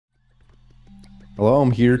Hello,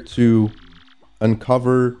 I'm here to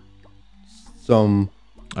uncover some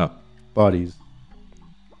Oh, bodies.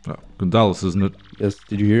 Gonzalez, isn't it? Yes,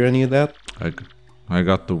 did you hear any of that? I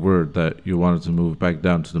got the word that you wanted to move back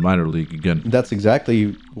down to the minor league again. That's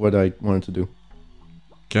exactly what I wanted to do.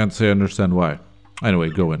 Can't say I understand why. Anyway,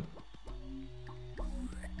 go in.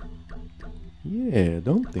 Yeah,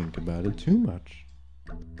 don't think about it too much.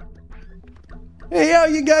 Hey, how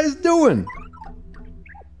you guys doing?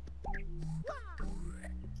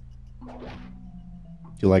 Do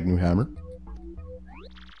you like new hammer?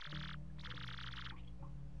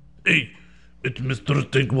 Hey, it's Mr.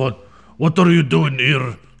 Tinkwad. What are you doing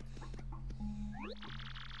here?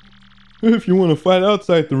 If you want to fight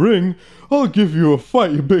outside the ring, I'll give you a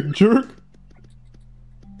fight, you big jerk.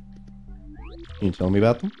 Can you tell me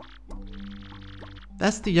about them?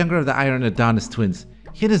 That's the younger of the Iron Adonis twins.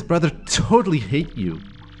 He and his brother totally hate you.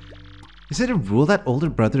 Is it a rule that older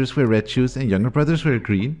brothers wear red shoes and younger brothers wear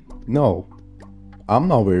green? No. I'm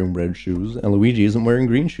not wearing red shoes, and Luigi isn't wearing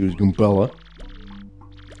green shoes, Goombella.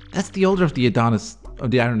 That's the older of the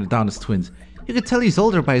Iron Adonis twins. You can tell he's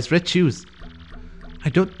older by his red shoes. I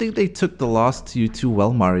don't think they took the loss to you too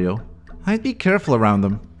well, Mario. I'd be careful around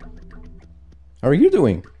them. How are you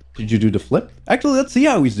doing? Did you do the flip? Actually, let's see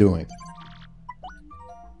how he's doing.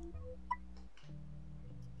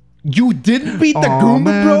 You didn't beat the Aw, Goomba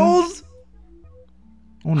man. Bros?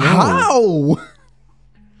 Oh no. How?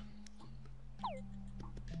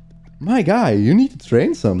 My guy, you need to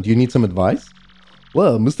train some. Do you need some advice?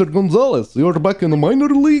 Well, Mr. Gonzalez, you're back in the minor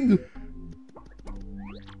league.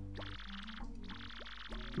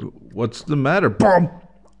 What's the matter? Boom!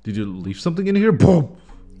 Did you leave something in here? Boom!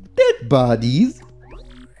 Dead bodies.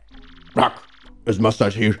 Rock, is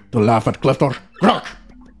Mustache here to laugh at Clifton? Rock!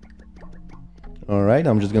 Alright,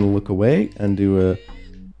 I'm just gonna look away and do a...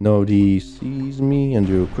 Nobody sees me and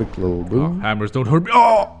do a quick little Oh, boom. hammers don't hurt me.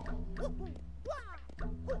 Oh!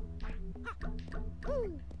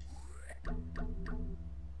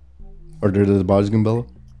 Are there dead bodies, Goombella?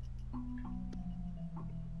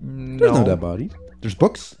 There's no dead bodies. There's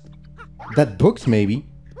books. Dead books, maybe.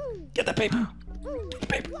 Get the paper. Get the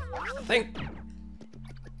paper. Here's the thing.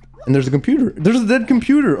 And there's a computer. There's a dead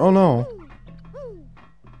computer. Oh no.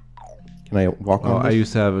 Can I walk Oh, on I this?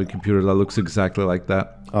 used to have a computer that looks exactly like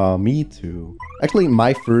that. Me too. Actually,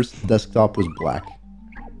 my first desktop was black.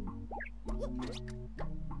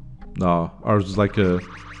 No, ours was like a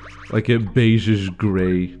beigeish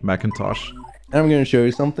gray Macintosh. And I'm going to show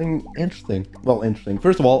you something interesting. Well, interesting.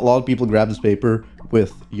 First of all, a lot of people grab this paper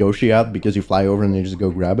with Yoshi out because you fly over and they just go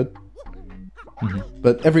grab it.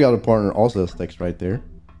 But every other partner also has text right there.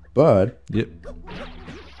 But, Yep.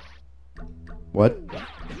 what?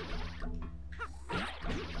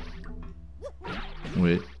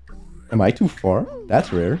 Wait. Am I too far?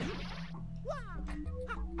 That's rare.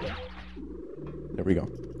 There we go.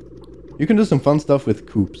 You can do some fun stuff with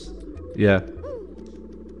coops. Yeah.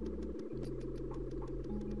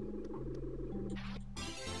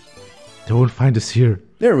 They won't find us here.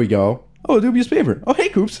 There we go. Oh, dubious paper. Oh, hey,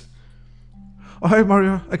 coops. Oh, hi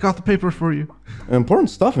Mario, I got the paper for you. Important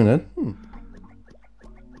stuff in it.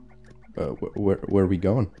 Where are we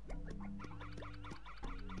going?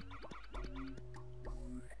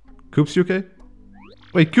 Coops, you okay?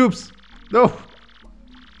 Wait, Coops! No!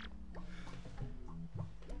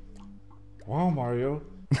 Wow, Mario.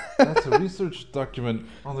 That's a research document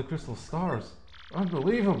on the crystal stars.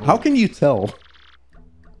 Unbelievable. How can you tell?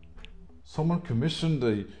 Someone commissioned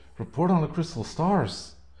a report on the crystal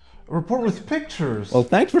stars. A report with pictures. Well,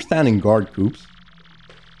 thanks for standing guard, coops.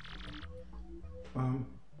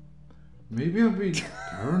 Maybe I'm being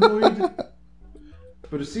paranoid,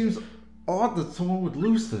 but it seems odd that someone would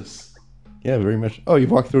lose this. Yeah, very much. Oh, you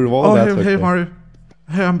walked through the wall? Oh, That's hey okay. Mario.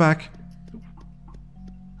 Hey, I'm back.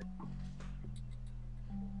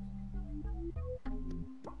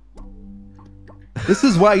 This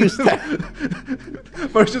is why you stand.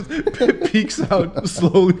 Mario just peeks out,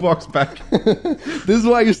 slowly walks back. This is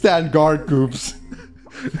why you stand guard, coops.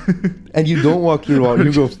 And you don't walk through the wall.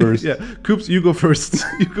 You go first. Yeah, Coops, you go first.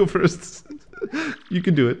 You go first. You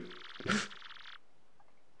can do it.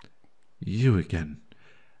 You again.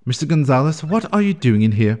 Mr. Gonzalez, what are you doing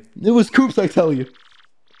in here? It was coops, I tell you.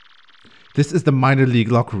 This is the minor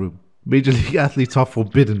league locker room. Major league athletes are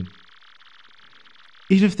forbidden.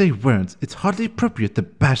 Even if they weren't, it's hardly appropriate to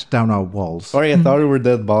bash down our walls. Sorry, I thought there were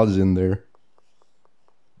dead bodies in there.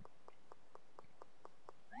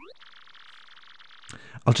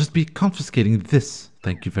 I'll just be confiscating this.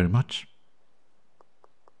 Thank you very much.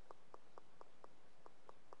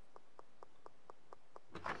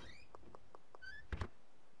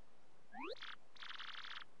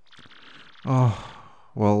 Oh,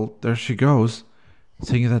 well, there she goes.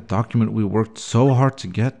 Taking that document we worked so hard to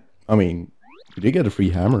get. I mean, we did get a free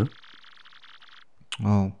hammer.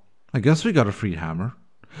 Well, I guess we got a free hammer.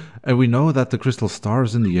 And we know that the crystal star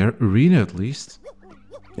is in the arena at least.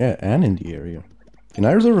 Yeah, and in the area. Can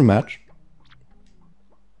I reserve a match?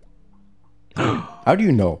 How do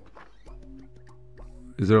you know?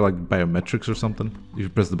 Is there like biometrics or something? You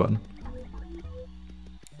press the button.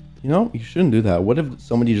 You know, you shouldn't do that. What if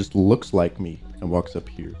somebody just looks like me and walks up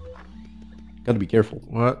here? Gotta be careful.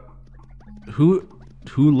 What? Who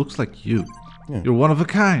looks like you? Yeah. You're one of a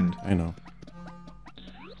kind. I know.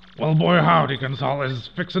 Well, boy, howdy, Gonzalez.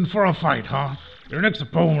 Fixin' for a fight, huh? Your next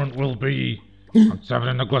opponent will be... on 7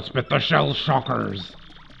 in the gut spit, the Shell Shockers.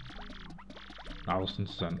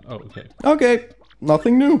 Allison's son. Oh, okay. Okay,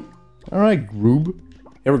 nothing new. Alright, Grub.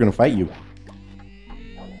 Yeah, we're gonna fight you.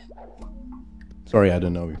 Sorry, I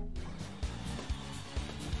didn't know you.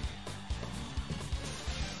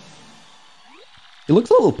 He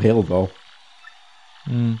looks a little pale, though.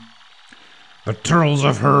 The Turtles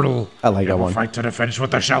of Hurdle. I like that one. Fight to the finish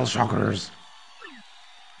with the Shell Shockers.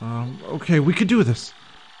 Okay, we could do this.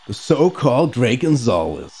 The so-called Drake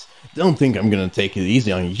Gonzalez. Don't think I'm gonna take it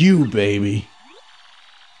easy on you, baby.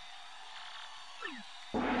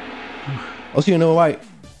 Also, you know why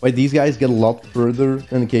these guys get a lot further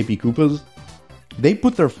than the KP Koopas? They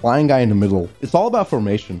put their flying guy in the middle. It's all about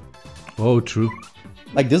formation. Oh, true.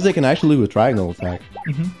 Like this, they can actually do a triangle attack.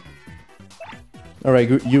 Alright,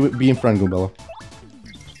 you be in front, Goombella.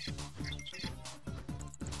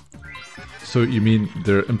 So you mean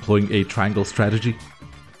they're employing a triangle strategy?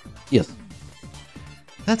 Yes.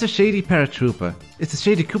 That's a shady paratrooper. It's a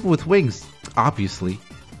shady Koopa with wings, obviously.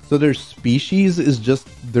 So their species is just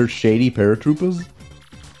their shady paratroopers?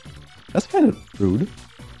 That's kind of rude.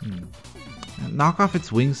 Knock off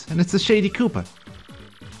its wings, and it's a shady Koopa.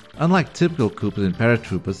 Unlike typical Koopas and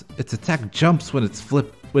paratroopers, its attack jumps when it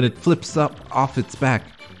flips up off its back.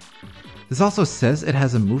 This also says it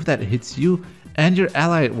has a move that hits you and your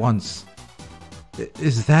ally at once.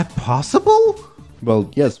 Is that possible?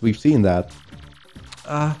 Well, yes, we've seen that.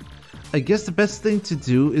 I guess the best thing to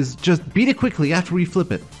do is just beat it quickly after we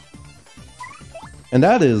flip it. And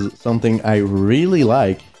that is something I really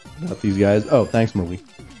like about these guys. Oh, thanks, Merly.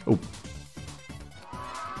 Oh.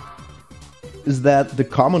 Is that the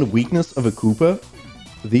common weakness of a Koopa,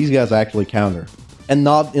 these guys actually counter. And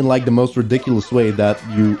not in like the most ridiculous way that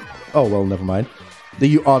you... Oh, well, never mind. That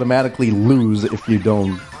you automatically lose if you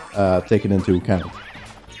don't take it into account.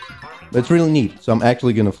 But it's really neat, so I'm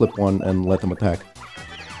actually going to flip one and let them attack.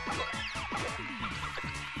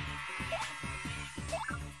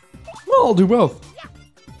 Well, I'll do both.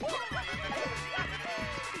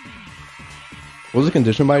 What was the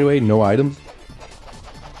condition, by the way? No items?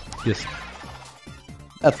 Yes.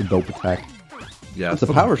 That's a dope attack. Yeah, it's a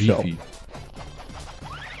power shell.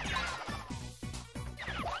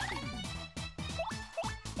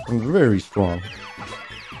 Very strong.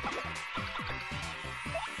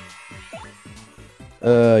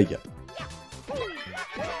 Yeah.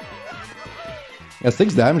 Yeah,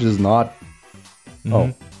 6 damage is not...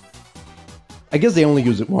 Oh. I guess they only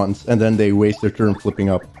use it once, and then they waste their turn flipping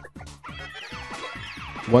up.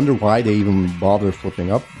 Wonder why they even bother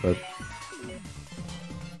flipping up, but...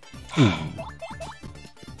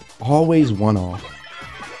 Always one off.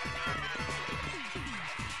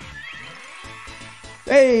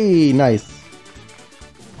 Hey, nice.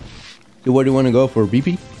 So what do you want to go for,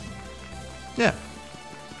 BP? Yeah.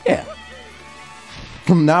 Yeah.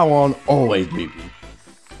 From now on, always BP.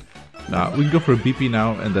 Nah, we can go for a BP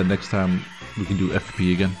now, and then next time we can do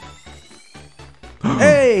FP again.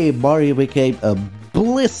 Hey, Mario became a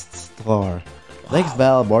Blist Star. Next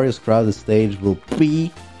battle, Mario's crowded stage will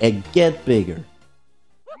be and get bigger.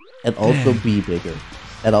 And also be bigger.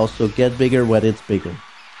 And also get bigger when it's bigger.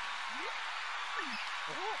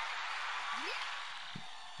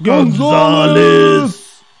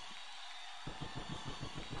 Gonzalez!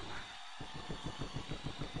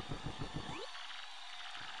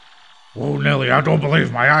 Oh, Nelly, I don't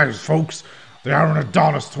believe my eyes, folks. The Iron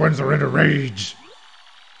Adonis twins are in a rage.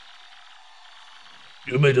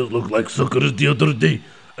 You made us look like suckers the other day,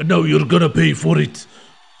 and now you're gonna pay for it.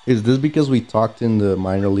 Is this because we talked in the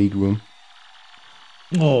minor league room?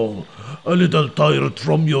 Oh, a little tired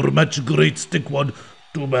from your match, great stick one.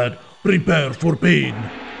 Too bad. Prepare for pain.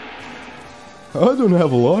 I don't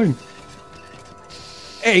have a line.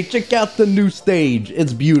 Hey, check out the new stage.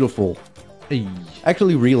 It's beautiful. Hey. I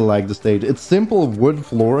actually really like the stage. It's simple wood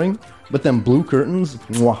flooring, but then blue curtains.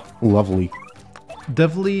 Mwah, lovely.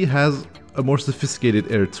 Definitely has a more sophisticated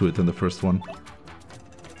air to it than the first one.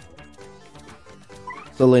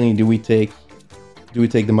 So Lenny, do we take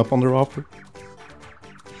them up on their offer?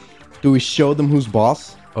 Do we show them who's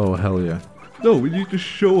boss? Oh, hell yeah. No, we need to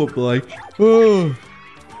show up like,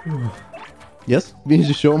 Yes, we need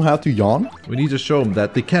to show them how to yawn. We need to show them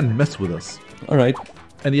that they can mess with us. All right.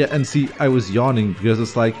 And yeah, and see, I was yawning because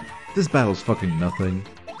it's like, this battle's fucking nothing.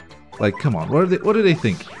 Like, come on, what do they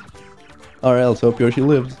think? All right. Let's hope Yoshi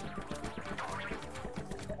lives.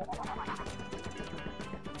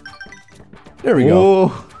 There we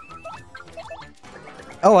go. Oh,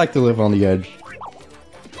 I like to live on the edge.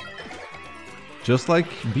 just like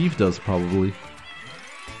Beef does, probably.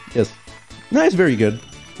 Yes. Nice, very good.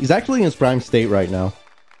 He's actually in his prime state right now.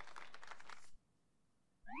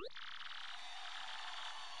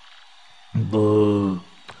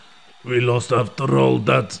 We lost after all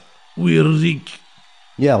that. We're Rick.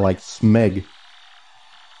 Yeah, like Smeg.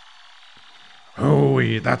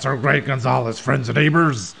 Hooey, that's our great Gonzalez, friends and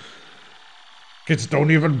neighbors. Kids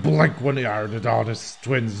don't even blink when the Iron Adonis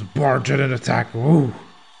twins barge in and attack. Ooh.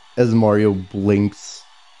 As Mario blinks.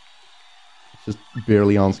 Just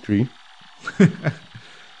barely on screen.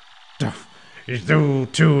 Tough. He's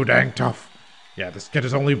too dang tough. Yeah, this kid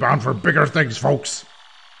is only bound for bigger things, folks.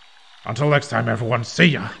 Until next time, everyone, see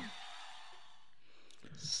ya.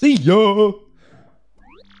 See ya!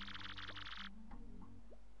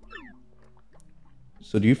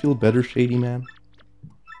 So do you feel better, Shady Man?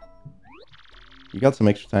 You got some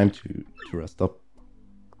extra time to rest up.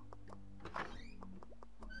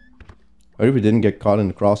 What if we didn't get caught in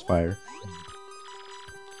the crossfire?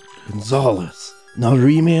 Gonzalez, another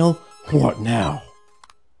email? What now?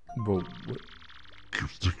 Well, Keep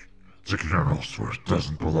sticking it elsewhere. It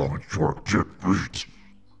doesn't belong in your kid reach.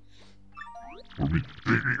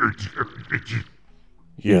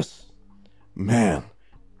 Yes. Man,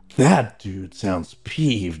 that dude sounds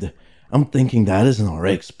peeved. I'm thinking that isn't our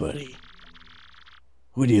ex-buddy.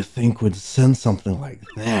 Who do you think would send something like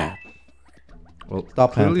that? well,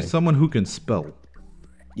 Stop clearly panting. someone who can spell.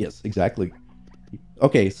 Yes, exactly.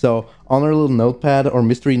 Okay, so on our little notepad or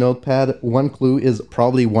mystery notepad, one clue is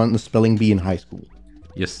probably one spelling bee in high school.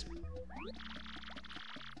 Yes.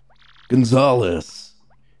 Gonzalez.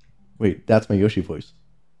 Wait, that's my Yoshi voice.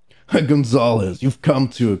 Gonzalez, you've come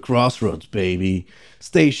to a crossroads, baby.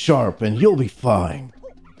 Stay sharp and you'll be fine.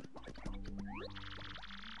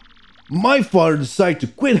 My father decided to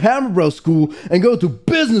quit Hammer Bro School and go to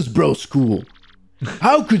Business Bro School.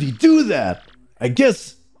 How could he do that? I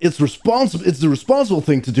guess it's the responsible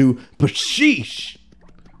thing to do, but sheesh.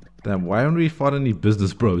 Damn, why haven't we fought any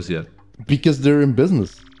business bros yet? Because they're in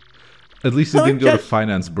business. At least he didn't go to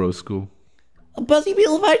finance bro school. A buzzy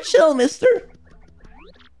wheel if I chill, mister.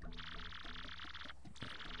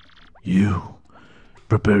 You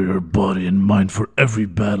prepare your body and mind for every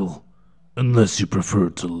battle, unless you prefer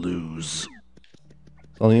to lose.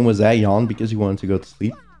 So was that yawn because you wanted to go to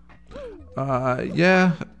sleep?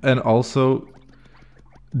 Yeah, and also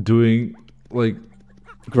doing like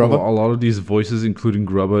Grubba? a lot of these voices, including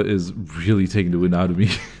Grubba, is really taking the wind out of me.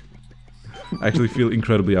 I actually feel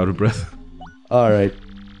incredibly out of breath. Alright.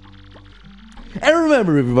 And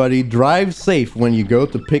remember, everybody, drive safe when you go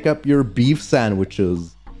to pick up your beef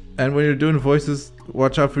sandwiches. And when you're doing voices,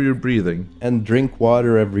 watch out for your breathing. And drink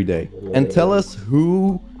water every day. And tell us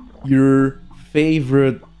who your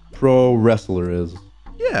favorite pro wrestler is.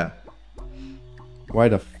 Yeah. Why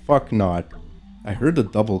the fuck not? I heard a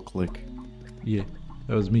double click. Yeah,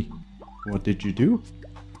 that was me. What did you do?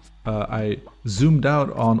 I zoomed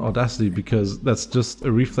out on Audacity because that's just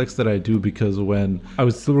a reflex that I do, because when I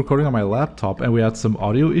was still recording on my laptop and we had some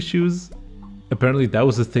audio issues, apparently that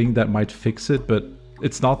was a thing that might fix it, but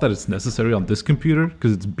it's not that it's necessary on this computer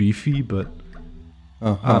because it's beefy, but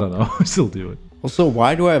I don't know, I still do it. Also,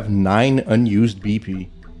 why do I have 9 unused BP?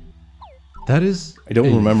 That is I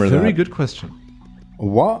don't remember very that. good question.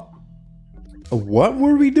 What? What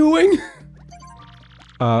were we doing?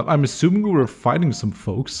 I'm assuming we were fighting some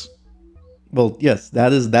folks. Well, yes,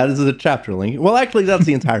 that is the chapter link. Well, actually, that's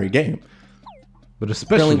the entire game. But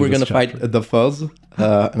especially Apparently, we're this gonna chapter. fight the Fuzz,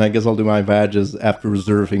 and I guess I'll do my badges after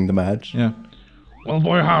reserving the match. Yeah. Well,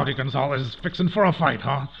 boy, howdy, Gonzalez. Fixing for a fight,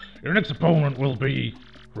 huh? Your next opponent will be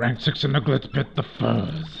rank 6 in the Glitz Pit, the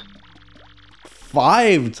Fuzz.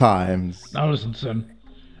 5 times. Now listen, son.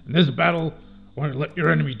 In this battle, I want to let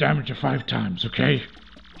your enemy damage you 5 times, okay?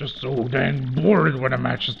 Just so dang bored when a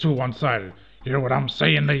match is too one-sided. Hear what I'm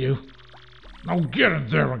saying to you? Now get in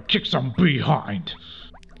there and kick some behind.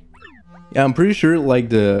 Yeah, I'm pretty sure like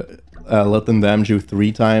the let them damage you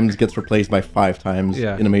 3 times gets replaced by 5 times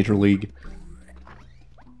Yeah. in a major league.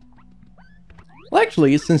 Well,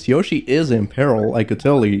 actually, since Yoshi is in peril, I could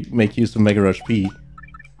totally make use of Mega Rush P.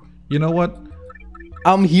 You know what?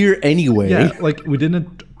 I'm here anyway. Yeah, like we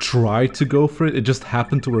didn't try to go for it. It just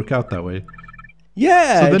happened to work out that way.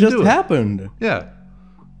 Yeah, So it then just do it. happened. Yeah.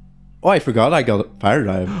 Oh, I forgot I got a fire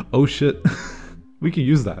dive. Oh shit. We can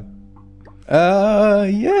use that.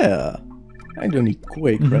 Yeah. I don't need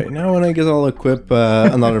Quake right now, and I guess I'll equip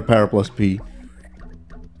another Power Plus P.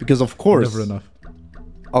 Because of course, Never enough.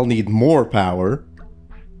 I'll need more power.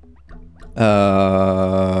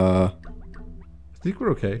 I think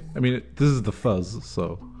we're okay. I mean, this is the fuzz,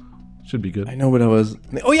 so should be good. I know what I was...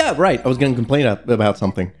 Oh yeah, right. I was going to complain about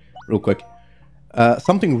something real quick.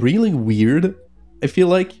 Something really weird, I feel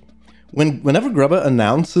like. Whenever Grubba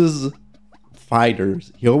announces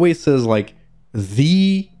fighters, he always says, like,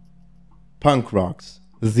 the Punk Rocks,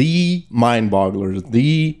 the Mind Bogglers,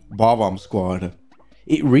 the Bob-omb Squad.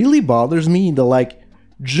 It really bothers me that, like,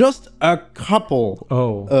 just a couple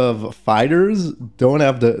of fighters don't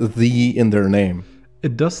have the in their name.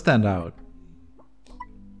 It does stand out.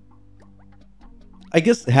 I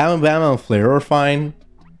guess Ham and Bam and Flare are fine.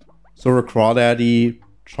 So are Crawdaddy,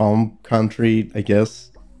 Chomp Country, I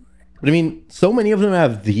guess. But I mean, so many of them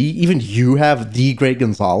have the. Even you have the Great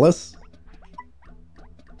Gonzalez.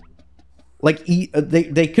 Like,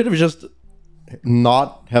 they could have just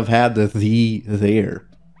not have had the there,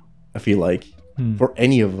 I feel like, for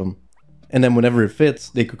any of them. And then whenever it fits,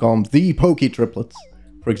 they could call them the Pokey Triplets,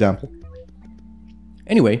 for example.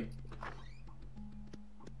 Anyway,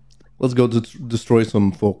 let's go destroy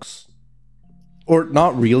some folks. Or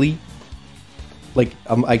not really. Like,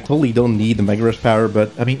 I totally don't need the Mega Rush power,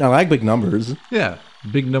 but I mean, I like big numbers. Yeah,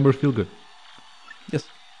 big numbers feel good. Yes.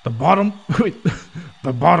 The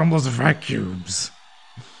bottomless vacuums.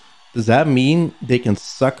 Does that mean they can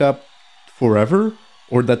suck up forever?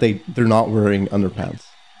 Or that they're not wearing underpants?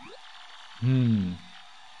 You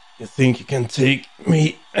think you can take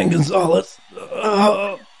me and Gonzalez?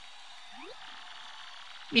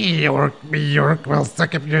 Me York will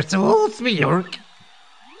suck up your souls, me York.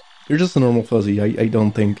 You're just a normal fuzzy. I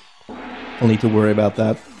don't think I'll need to worry about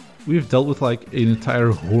that. We've dealt with like an entire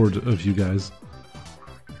horde of you guys.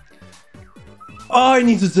 Oh, I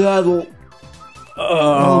need to saddle.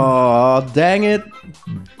 Oh, dang it.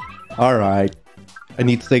 Alright. I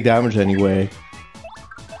need to take damage anyway.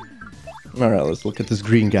 Alright, let's look at this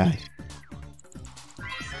green guy.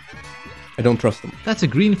 I don't trust him. That's a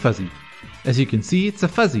green fuzzy. As you can see, it's a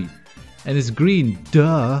fuzzy. And it's green,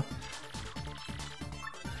 duh.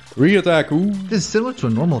 Re-attack, ooh. This is similar to a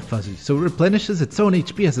normal fuzzy, so it replenishes its own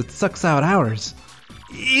HP as it sucks out ours.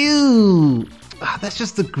 Ew! That's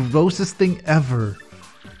just the grossest thing ever.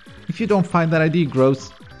 If you don't find that idea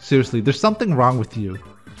gross, seriously, there's something wrong with you.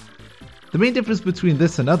 The main difference between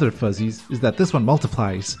this and other fuzzies is that this one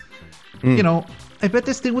multiplies. You know, I bet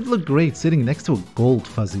this thing would look great sitting next to a gold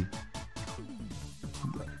fuzzy.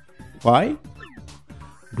 Why?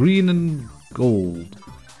 Green and gold.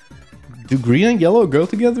 Do green and yellow go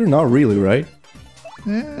together? Not really, right?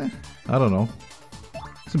 I don't know.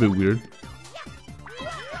 It's a bit weird.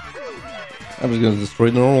 I was gonna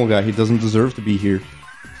destroy the normal guy. He doesn't deserve to be here.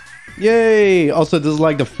 Yay! Also, this is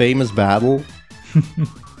like the famous battle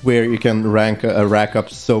where you can rack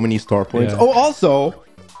up so many star points. Yeah. Oh, also,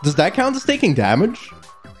 does that count as taking damage?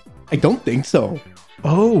 I don't think so.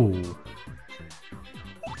 Oh.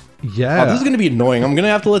 Yeah. Oh, this is gonna be annoying. I'm gonna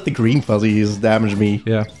have to let the green fuzzies damage me.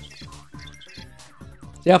 Yeah.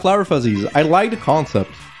 Yeah, flower fuzzies. I like the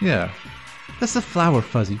concept. Yeah. That's a flower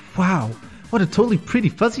fuzzy. Wow. What a totally pretty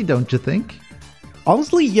fuzzy, don't you think?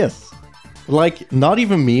 Honestly, yes. Like, not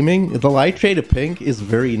even memeing, the light shade of pink is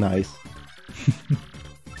very nice.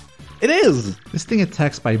 It is! This thing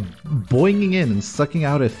attacks by boinging in and sucking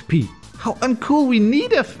out FP. How uncool, we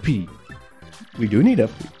need FP! We do need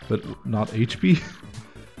FP. But not HP?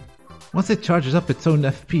 Once it charges up its own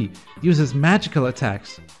FP, it uses magical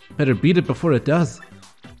attacks. Better beat it before it does.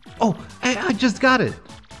 Oh, I just got it!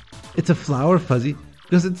 It's a flower fuzzy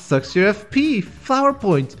because it sucks your FP, flower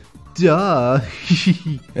points. Duh!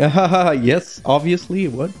 Yes, obviously,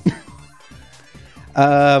 what?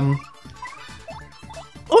 Oh,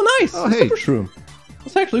 nice! Oh, hey. Super Shroom.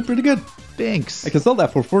 That's actually pretty good. Thanks. I can sell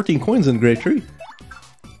that for 14 coins in the Great Tree.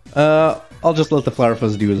 I'll just let the Flower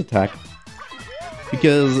Fuzz do his attack.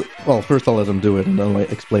 Because, well, first I'll let him do it and then I'll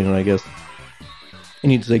explain it, I guess. I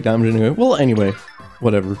need to take damage anyway. Well, anyway,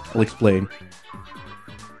 whatever. I'll explain.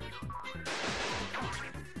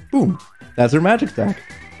 Boom. That's her magic attack.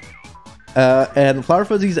 And Flower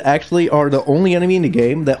Fuzzies actually are the only enemy in the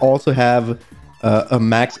game that also have a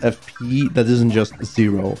max FP that isn't just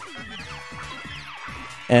 0.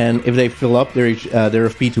 And if they fill up their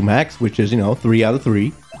FP to max, which is, 3 out of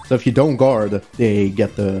 3. So if you don't guard, they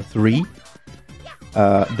get the 3.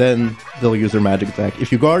 then they'll use their magic attack.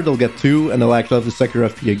 If you guard, they'll get 2, and they'll actually have to suck your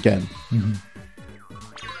FP again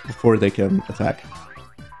before they can attack.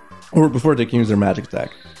 Or before they can use their magic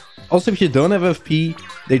attack. Also, if you don't have FP,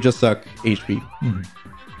 they just suck HP.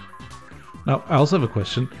 Now, I also have a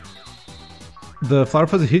question. The Flower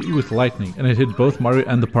Fuzzy hit you with lightning, and it hit both Mario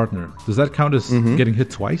and the partner. Does that count as getting hit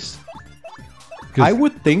twice? I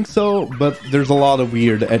would think so, but there's a lot of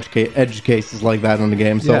weird edge cases like that in the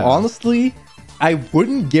game. So honestly, I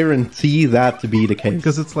wouldn't guarantee that to be the case.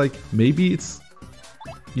 Because it's like, maybe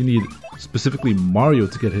you need specifically Mario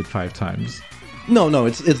to get hit 5 times. No,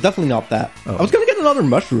 it's definitely not that. Oh. I was gonna get another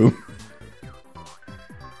mushroom.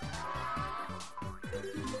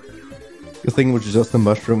 The thing was just a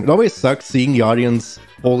mushroom. It always sucks seeing the audience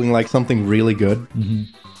holding like something really good,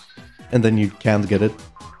 and then you can't get it.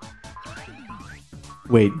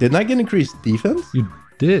 Wait, didn't I get increased defense? You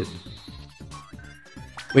did.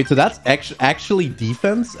 Wait, so that's actually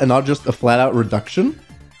defense and not just a flat-out reduction?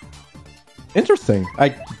 Interesting.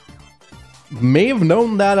 I may have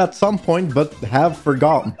known that at some point, but have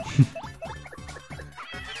forgotten.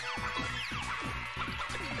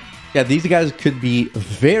 Yeah, these guys could be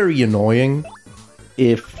very annoying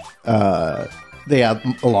if they had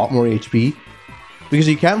a lot more HP. Because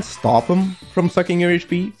you can't stop them from sucking your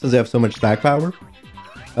HP, since they have so much stack power.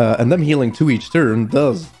 And them healing 2 each turn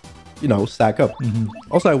does, you know, stack up.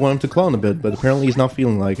 Also, I want him to clone a bit, but apparently he's not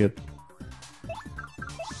feeling like it.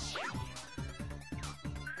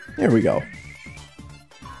 There we go.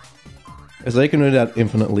 As they can do that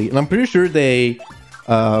infinitely. And I'm pretty sure they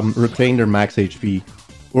retain their max HP.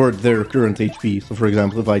 Or their current HP. So for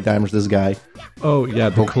example, if I damage this guy... Oh, yeah,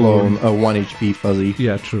 the they'll clone a 1 HP Fuzzy.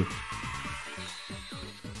 Yeah, true.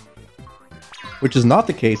 Which is not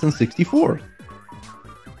the case in 64.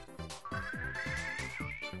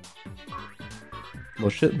 Well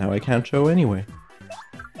shit, now I can't show anyway.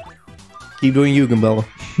 Keep doing you, Gambella.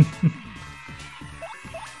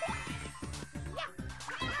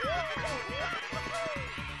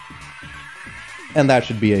 And that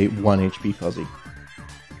should be a 1 HP Fuzzy.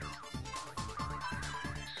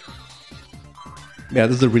 Yeah,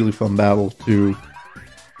 this is a really fun battle to,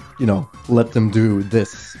 you know, let them do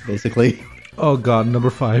this, basically. Oh god, number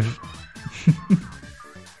 5.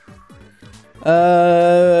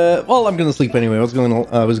 Well, I'm gonna sleep anyway. I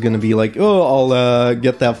was gonna be like, oh, I'll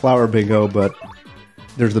get that flower bingo, but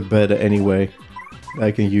there's a bed anyway that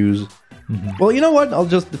I can use. Well, you know what? I'll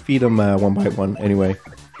just defeat them 1 by 1 anyway.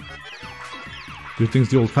 Do things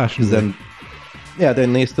the old-fashioned way. Then, yeah,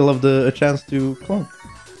 then they still have a chance to clone.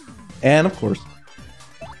 And of course.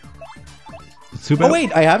 Oh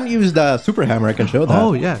wait, I haven't used Super Hammer. I can show that.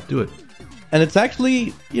 Oh yeah, do it. And it's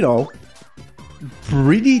actually, you know,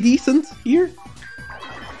 pretty decent here.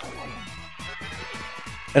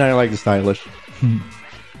 And I like the stylish.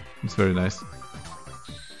 It's very nice.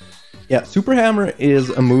 Yeah, Super Hammer is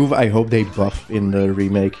a move I hope they buff in the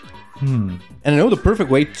remake. And I know the perfect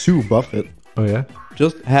way to buff it. Oh yeah?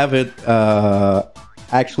 Just have it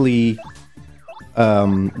actually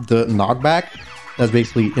the knockback. That's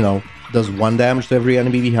basically, you know, does 1 damage to every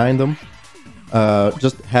enemy behind them.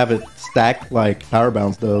 Just have it stack like Power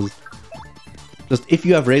Bounce does. Just if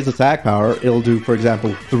you have raised attack power, it'll do, for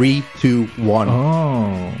example, 3, 2, 1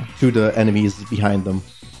 to the enemies behind them.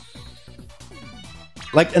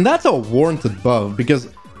 Like, and that's a warranted buff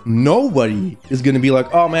because nobody is gonna be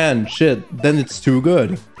like, oh man, shit, then it's too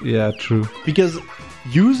good. Yeah, true. Because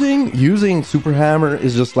using Super Hammer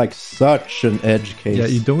is just like such an edge case. Yeah,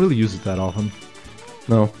 you don't really use it that often.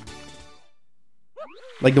 No.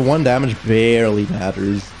 Like the 1 damage barely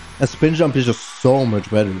matters. And Spin Jump is just so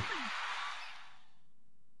much better.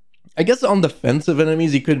 I guess on defensive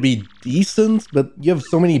enemies you could be decent, but you have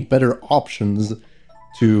so many better options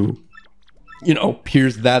to, you know,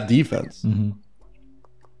 pierce that defense.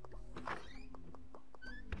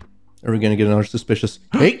 Are we gonna get another suspicious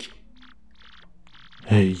cake?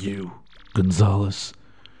 Hey you, Gonzalez.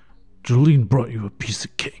 Jolene brought you a piece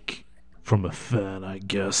of cake. From a fan, I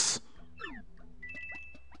guess.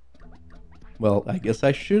 Well, I guess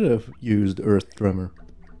I should have used Earth Drummer.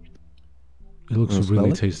 It looks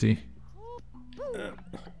really tasty.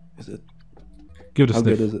 Is it? Give it a How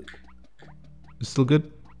sniff. good is it? It's still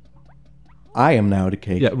good? I am now the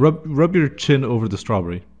cake. Yeah, rub your chin over the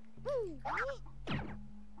strawberry.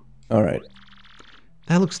 Alright.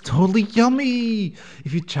 That looks totally yummy!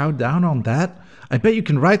 If you chow down on that, I bet you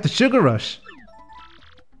can ride the sugar rush.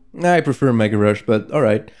 I prefer Mega Rush, but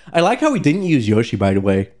alright. I like how we didn't use Yoshi, by the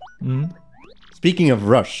way. Speaking of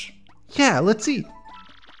Rush. Yeah, let's eat.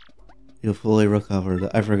 You fully recovered.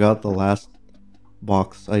 I forgot the last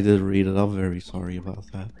box. I did read it. I'm very sorry about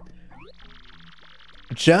that.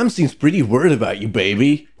 Jam seems pretty worried about you,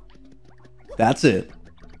 baby. That's it.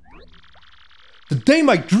 The day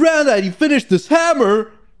my granddaddy finished this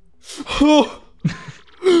hammer,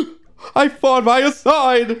 I fought by his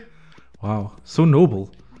side. Wow, so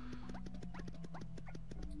noble.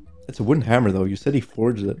 It's a wooden hammer, though. You said he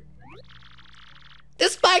forged it.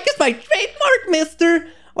 This spike is my trademark, mister.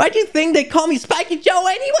 Why do you think they call me Spiky Joe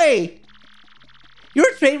anyway?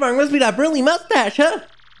 Your trademark must be that burly mustache, huh?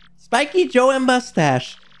 Spiky Joe and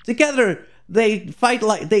mustache. Together they fight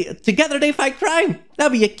crime.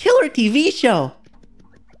 That'd be a killer TV show.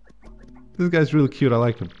 This guy's really cute, I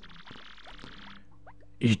like him.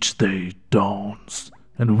 Each day dawns,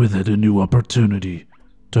 and with it a new opportunity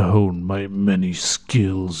to hone my many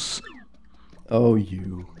skills. Oh,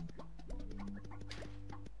 you.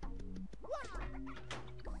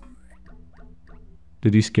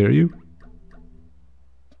 Did he scare you?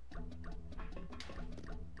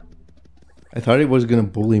 I thought he was gonna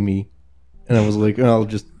bully me, and I was like, oh, I'll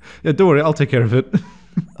just, Yeah, don't worry, I'll take care of it.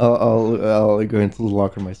 I'll go into the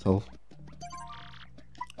locker myself.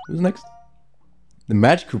 Who's next? The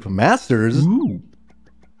Magic Group of Masters. Ooh.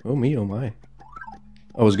 Oh me, oh my.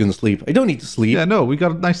 I was gonna sleep. I don't need to sleep. Yeah, no, we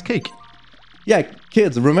got a nice cake. Yeah,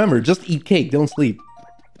 kids, remember, just eat cake, don't sleep.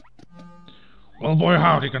 Well, boy,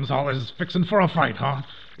 howdy, Gonzalez. Fixing for a fight, huh?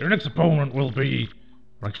 Your next opponent will be,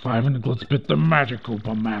 like 5 and let's bit the Magic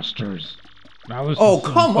Koopa Masters. Now listen. Oh,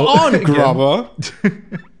 come on, Grubba!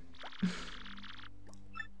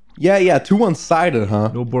 Yeah, too one-sided,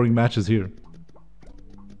 huh? No boring matches here.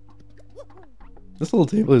 This little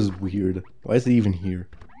table is weird. Why is it even here?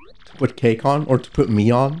 To put cake on? Or to put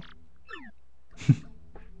me on?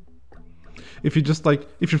 If you just like,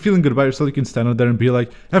 if you're feeling good about yourself, you can stand out there and be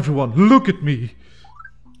like, everyone, look at me!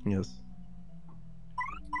 Yes.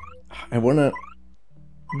 I wanna...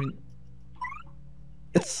 I mean,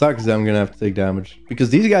 It sucks that I'm gonna have to take damage.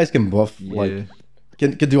 Because these guys can buff, like...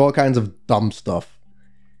 Can do all kinds of dumb stuff.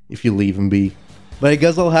 If you leave them be. But I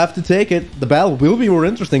guess I'll have to take it. The battle will be more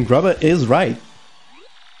interesting. Grubba is right.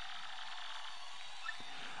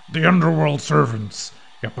 The Underworld Servants.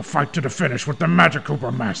 You have to fight to the finish with the Magic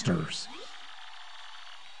Koopa Masters.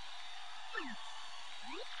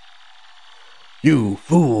 You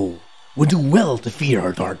fool would do well to fear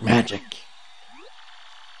our dark magic.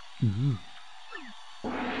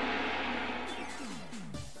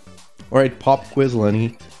 Alright, pop quiz,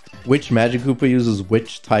 Lenny. Which Magic Koopa uses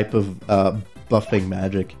which type of buffing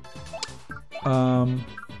magic? I'm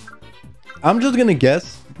just gonna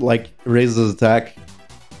guess, like, raises attack,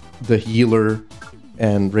 the healer,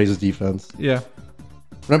 and raises defense. yeah.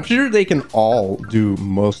 But I'm sure they can all do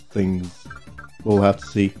most things. We'll have to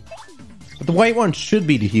see. But the white one should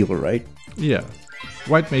be the healer, right? Yeah.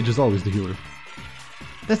 White mage is always the healer.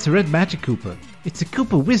 That's a red Magic Koopa. It's a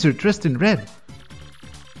Koopa wizard dressed in red.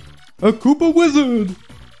 A Koopa wizard!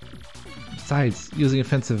 Besides using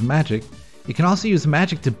offensive magic, you can also use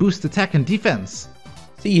magic to boost attack and defense.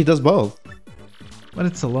 See, he does both. When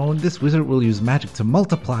it's alone, this wizard will use magic to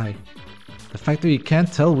multiply. The fact that you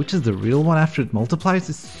can't tell which is the real one after it multiplies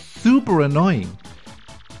is super annoying.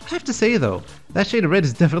 I have to say though, that shade of red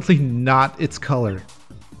is definitely not its color.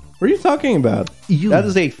 What are you talking about? Ew. That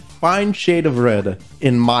is a fine shade of red,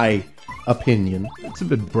 in my opinion. It's a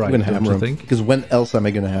bit bright, I'm gonna don't hammer you him. think? Because when else am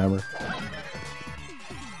I gonna hammer?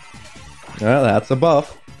 Yeah, that's a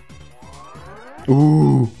buff.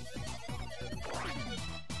 Ooh.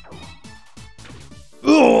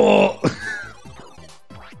 Ugh.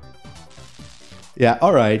 Yeah,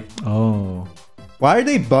 alright. Oh. Why are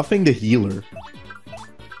they buffing the healer?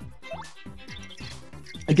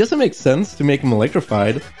 I guess it makes sense to make him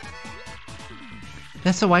electrified.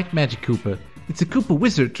 That's a white Magic Koopa. It's a Koopa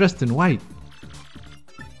wizard dressed in white.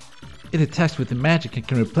 It attacks with the magic and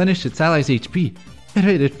can replenish its allies' HP. Better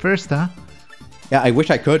hit it first, huh? Yeah, I wish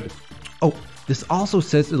I could. Oh, this also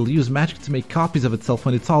says it'll use magic to make copies of itself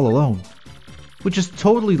when it's all alone. Which is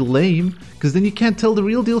totally lame, because then you can't tell the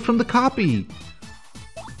real deal from the copy.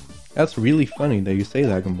 That's really funny that you say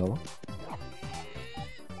that, Gumbella.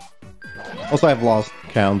 Also, I've lost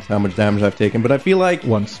count how much damage I've taken, but I feel like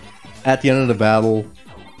Once. at the end of the battle...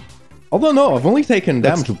 Although no, I've only taken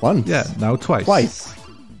damage once. Yeah, now twice. Twice.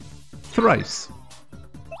 Thrice.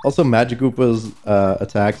 Also, Magic Koopa's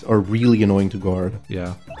attacks are really annoying to guard.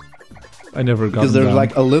 Yeah. I never got Because them there's down.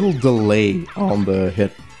 like a little delay on the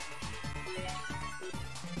hit.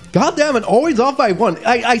 God damn it, always off by one.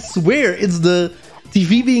 I swear, it's the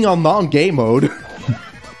TV being on non-game mode.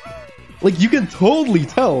 Like, you can totally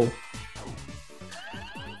tell.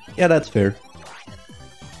 Yeah, that's fair.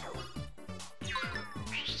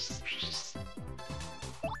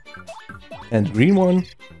 And green one.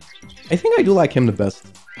 I think I do like him the best.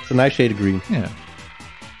 It's a nice shade of green. Yeah.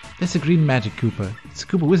 That's a green magic Koopa. It's a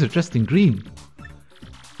Koopa wizard dressed in green.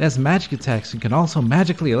 It has magic attacks and can also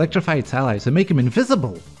magically electrify its allies and make them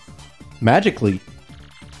invisible. Magically.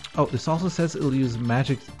 Oh, this also says it'll use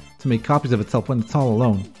magic to make copies of itself when it's all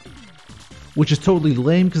alone. Which is totally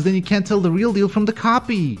lame, because then you can't tell the real deal from the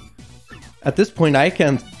copy. At this point, I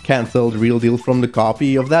can't tell the real deal from the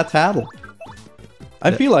copy of that tattle.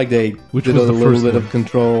 I feel like they Which did was a the little first bit one. of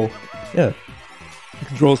control. Yeah.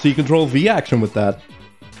 Control C, Control V action with that.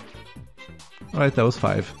 Alright, that was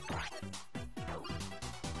 5.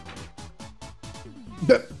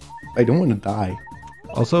 I don't want to die.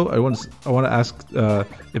 Also, I want to ask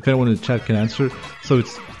if anyone in the chat can answer. So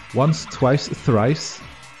it's once, twice, thrice.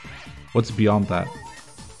 What's beyond that?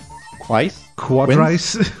 Twice?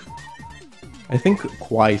 Quadrice? I think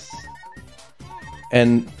twice.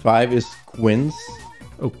 And 5 is quince.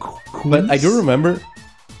 Oh, But I do remember,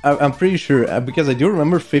 I'm pretty sure, because I do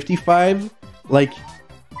remember 55, like,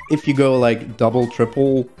 if you go like double,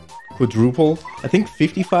 triple, quadruple, I think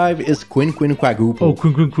 55 is quadruple. Oh,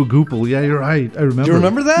 quadruple. Yeah, you're right. I remember. Do you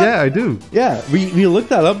remember that? Yeah, I do. Yeah, we looked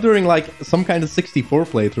that up during like some kind of 64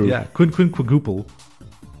 playthrough. Yeah, quadruple.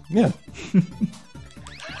 Yeah.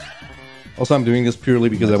 Also, I'm doing this purely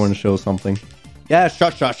because I want to show something. Yeah,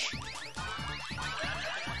 shush.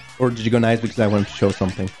 Or did you go nice because I wanted to show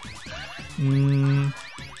something?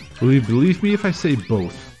 Will you believe me if I say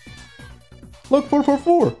both? Look,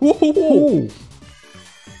 444. Whoa, whoa, whoa.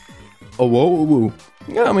 Oh, whoa, whoa, whoa.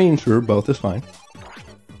 Yeah, I mean, sure, both is fine.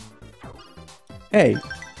 Hey,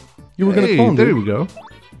 you were gonna clone, there dude. we go.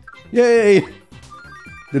 Yay!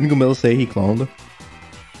 Didn't Gumilla say he cloned?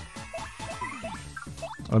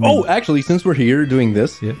 I mean, Oh, actually, since we're here doing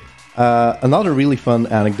this, yeah. another really fun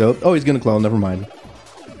anecdote. Oh, he's gonna clone, never mind.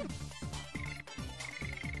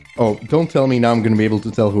 Oh, don't tell me now I'm gonna be able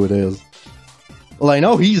to tell who it is. Well, I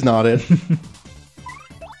know he's not it.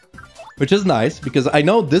 Which is nice, because I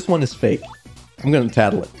know this one is fake. I'm gonna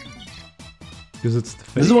tattle it. Because it's the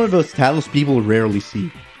This is one of those tattles people rarely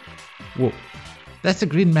see. Whoa. That's a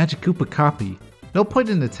green magic Koopa copy. No point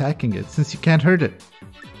in attacking it, since you can't hurt it.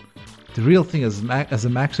 The real thing is as a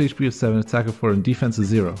max HP of 7, attack of 4, and defense of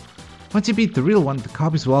 0. Once you beat the real one, the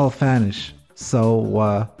copies will all vanish.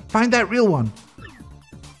 So, find that real one.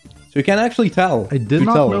 So you can actually tell. I did You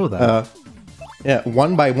not tell, know that. Yeah,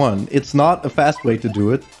 one by one. It's not a fast way to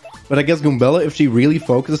do it. But I guess Goombella, if she really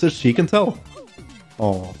focuses, she can tell.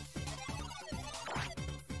 Oh.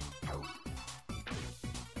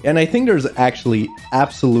 And I think there's actually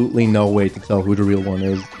absolutely no way to tell who the real one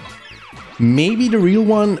is. Maybe the real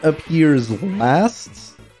one appears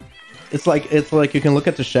last? It's like you can look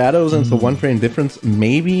at the shadows and it's a 1 frame difference.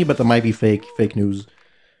 Maybe, but that might be fake news.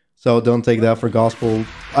 So don't take that for gospel.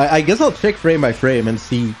 I guess I'll check frame by frame and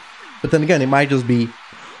see. But then again, it might just be...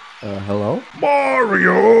 hello?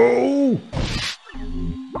 Mario!